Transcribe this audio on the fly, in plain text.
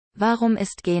Warum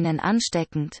ist Gähnen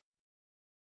ansteckend?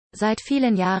 Seit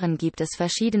vielen Jahren gibt es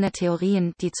verschiedene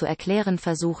Theorien, die zu erklären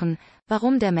versuchen,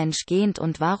 warum der Mensch gähnt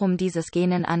und warum dieses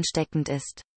Gähnen ansteckend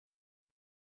ist.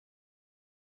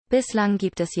 Bislang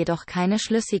gibt es jedoch keine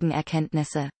schlüssigen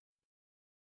Erkenntnisse.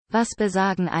 Was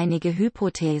besagen einige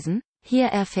Hypothesen? Hier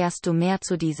erfährst du mehr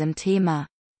zu diesem Thema.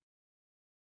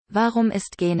 Warum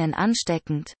ist Gähnen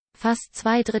ansteckend? Fast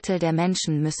 2/3 der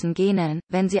Menschen müssen gähnen,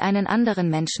 wenn sie einen anderen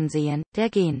Menschen sehen, der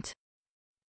gähnt.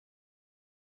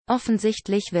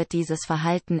 Offensichtlich wird dieses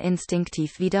Verhalten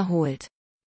instinktiv wiederholt.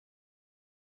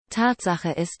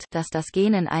 Tatsache ist, dass das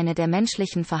Gähnen eine der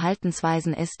menschlichen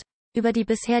Verhaltensweisen ist, über die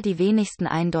bisher die wenigsten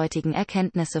eindeutigen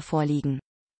Erkenntnisse vorliegen.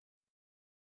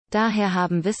 Daher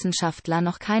haben Wissenschaftler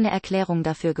noch keine Erklärung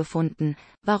dafür gefunden,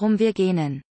 warum wir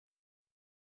gähnen.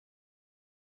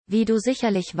 Wie du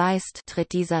sicherlich weißt,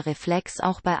 tritt dieser Reflex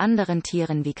auch bei anderen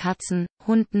Tieren wie Katzen,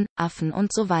 Hunden, Affen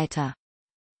und so weiter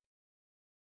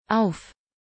auf.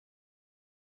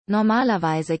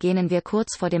 Normalerweise gähnen wir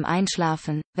kurz vor dem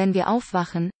Einschlafen, wenn wir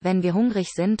aufwachen, wenn wir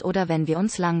hungrig sind oder wenn wir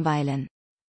uns langweilen.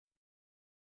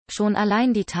 Schon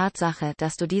allein die Tatsache,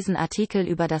 dass du diesen Artikel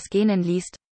über das Gähnen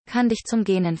liest, kann dich zum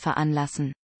Gähnen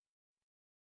veranlassen.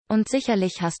 Und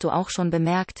sicherlich hast du auch schon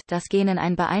bemerkt, dass Gähnen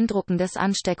ein beeindruckendes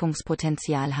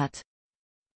Ansteckungspotenzial hat.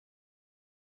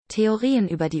 Theorien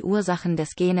über die Ursachen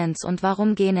des Gähnens und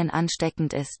warum Gähnen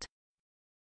ansteckend ist.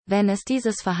 Wenn es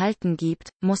dieses Verhalten gibt,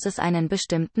 muss es einen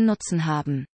bestimmten Nutzen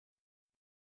haben.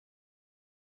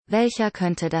 Welcher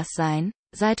könnte das sein?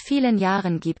 Seit vielen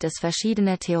Jahren gibt es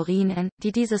verschiedene Theorien,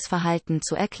 die dieses Verhalten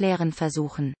zu erklären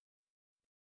versuchen.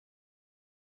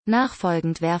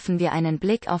 Nachfolgend werfen wir einen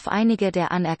Blick auf einige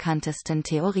der anerkanntesten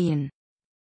Theorien.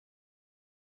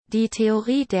 Die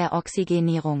Theorie der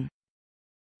Oxygenierung.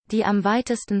 Die am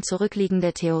weitesten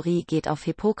zurückliegende Theorie geht auf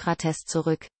Hippokrates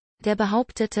zurück, der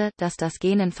behauptete, dass das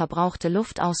Gähnen verbrauchte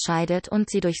Luft ausscheidet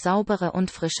und sie durch saubere und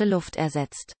frische Luft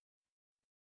ersetzt.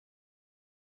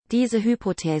 Diese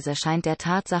Hypothese scheint der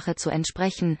Tatsache zu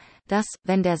entsprechen, dass,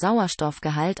 wenn der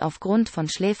Sauerstoffgehalt aufgrund von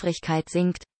Schläfrigkeit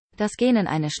sinkt, das Gähnen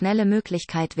eine schnelle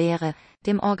Möglichkeit wäre,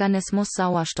 dem Organismus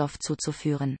Sauerstoff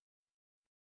zuzuführen.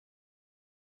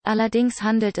 Allerdings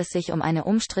handelt es sich um eine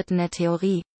umstrittene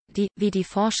Theorie, die, wie die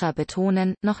Forscher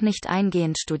betonen, noch nicht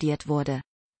eingehend studiert wurde.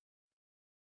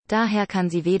 Daher kann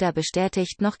sie weder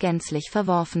bestätigt noch gänzlich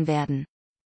verworfen werden.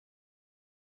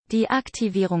 Die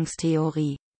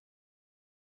Aktivierungstheorie.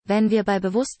 Wenn wir bei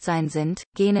Bewusstsein sind,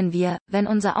 gähnen wir, wenn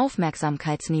unser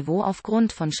Aufmerksamkeitsniveau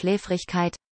aufgrund von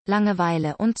Schläfrigkeit,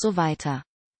 Langeweile und so weiter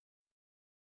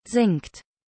sinkt.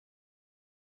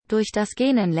 Durch das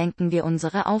Gähnen lenken wir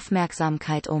unsere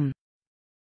Aufmerksamkeit um.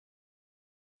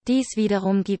 Dies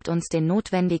wiederum gibt uns den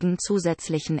notwendigen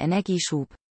zusätzlichen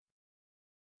Energieschub.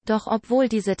 Doch obwohl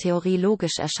diese Theorie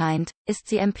logisch erscheint, ist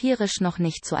sie empirisch noch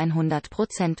nicht zu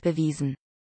 100% bewiesen.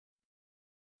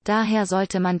 Daher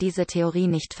sollte man diese Theorie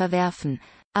nicht verwerfen,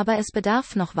 aber es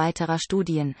bedarf noch weiterer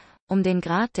Studien, um den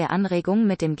Grad der Anregung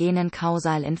mit dem Gähnen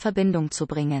kausal in Verbindung zu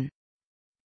bringen.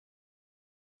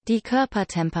 Die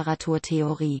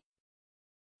Körpertemperaturtheorie.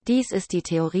 Dies ist die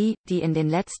Theorie, die in den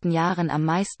letzten Jahren am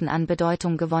meisten an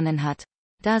Bedeutung gewonnen hat,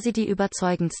 da sie die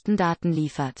überzeugendsten Daten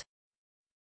liefert.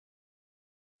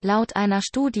 Laut einer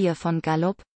Studie von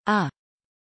Gallup, A.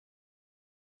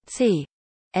 C.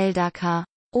 Eldaka,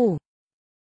 O.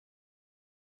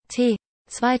 T.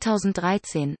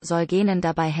 2013 soll Gähnen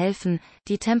dabei helfen,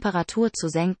 die Temperatur zu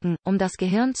senken, um das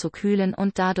Gehirn zu kühlen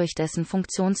und dadurch dessen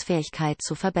Funktionsfähigkeit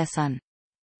zu verbessern.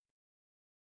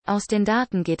 Aus den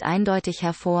Daten geht eindeutig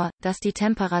hervor, dass die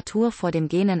Temperatur vor dem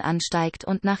Gähnen ansteigt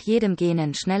und nach jedem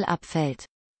Gähnen schnell abfällt.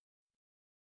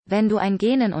 Wenn du ein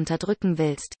Gähnen unterdrücken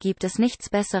willst, gibt es nichts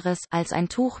Besseres, als ein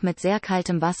Tuch mit sehr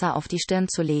kaltem Wasser auf die Stirn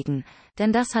zu legen,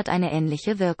 denn das hat eine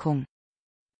ähnliche Wirkung.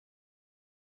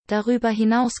 Darüber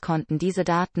hinaus konnten diese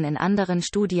Daten in anderen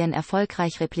Studien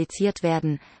erfolgreich repliziert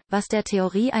werden, was der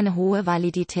Theorie eine hohe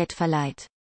Validität verleiht.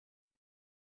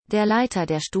 Der Leiter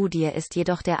der Studie ist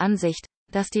jedoch der Ansicht,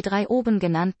 dass die 3 oben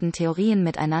genannten Theorien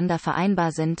miteinander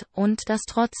vereinbar sind und dass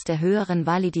trotz der höheren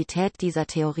Validität dieser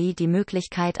Theorie die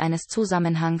Möglichkeit eines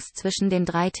Zusammenhangs zwischen den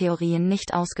 3 Theorien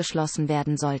nicht ausgeschlossen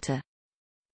werden sollte.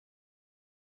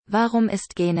 Warum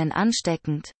ist Gähnen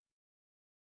ansteckend?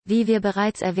 Wie wir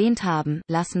bereits erwähnt haben,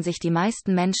 lassen sich die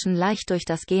meisten Menschen leicht durch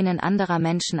das Gähnen anderer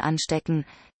Menschen anstecken,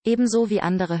 ebenso wie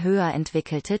andere höher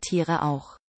entwickelte Tiere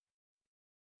auch.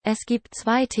 Es gibt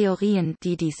 2 Theorien,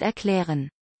 die dies erklären.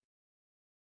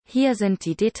 Hier sind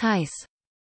die Details.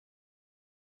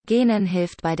 Gähnen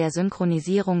hilft bei der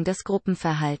Synchronisierung des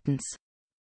Gruppenverhaltens.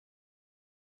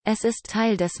 Es ist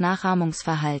Teil des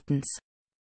Nachahmungsverhaltens.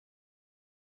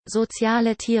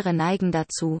 Soziale Tiere neigen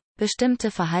dazu, bestimmte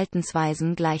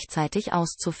Verhaltensweisen gleichzeitig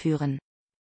auszuführen.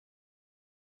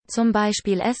 Zum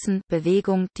Beispiel Essen,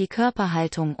 Bewegung, die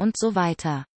Körperhaltung und so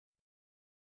weiter.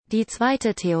 Die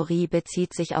zweite Theorie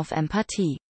bezieht sich auf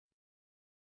Empathie.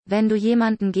 Wenn du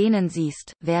jemanden gähnen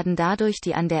siehst, werden dadurch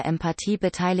die an der Empathie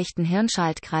beteiligten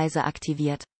Hirnschaltkreise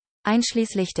aktiviert,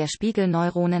 einschließlich der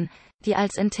Spiegelneuronen, die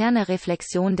als interne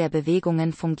Reflexion der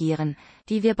Bewegungen fungieren,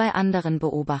 die wir bei anderen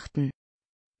beobachten.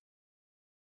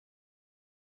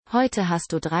 Heute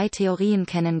hast du 3 Theorien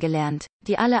kennengelernt,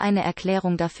 die alle eine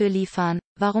Erklärung dafür liefern,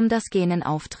 warum das Gähnen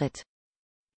auftritt.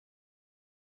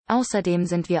 Außerdem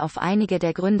sind wir auf einige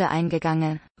der Gründe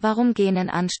eingegangen, warum Gähnen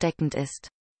ansteckend ist.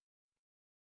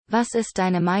 Was ist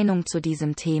deine Meinung zu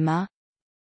diesem Thema?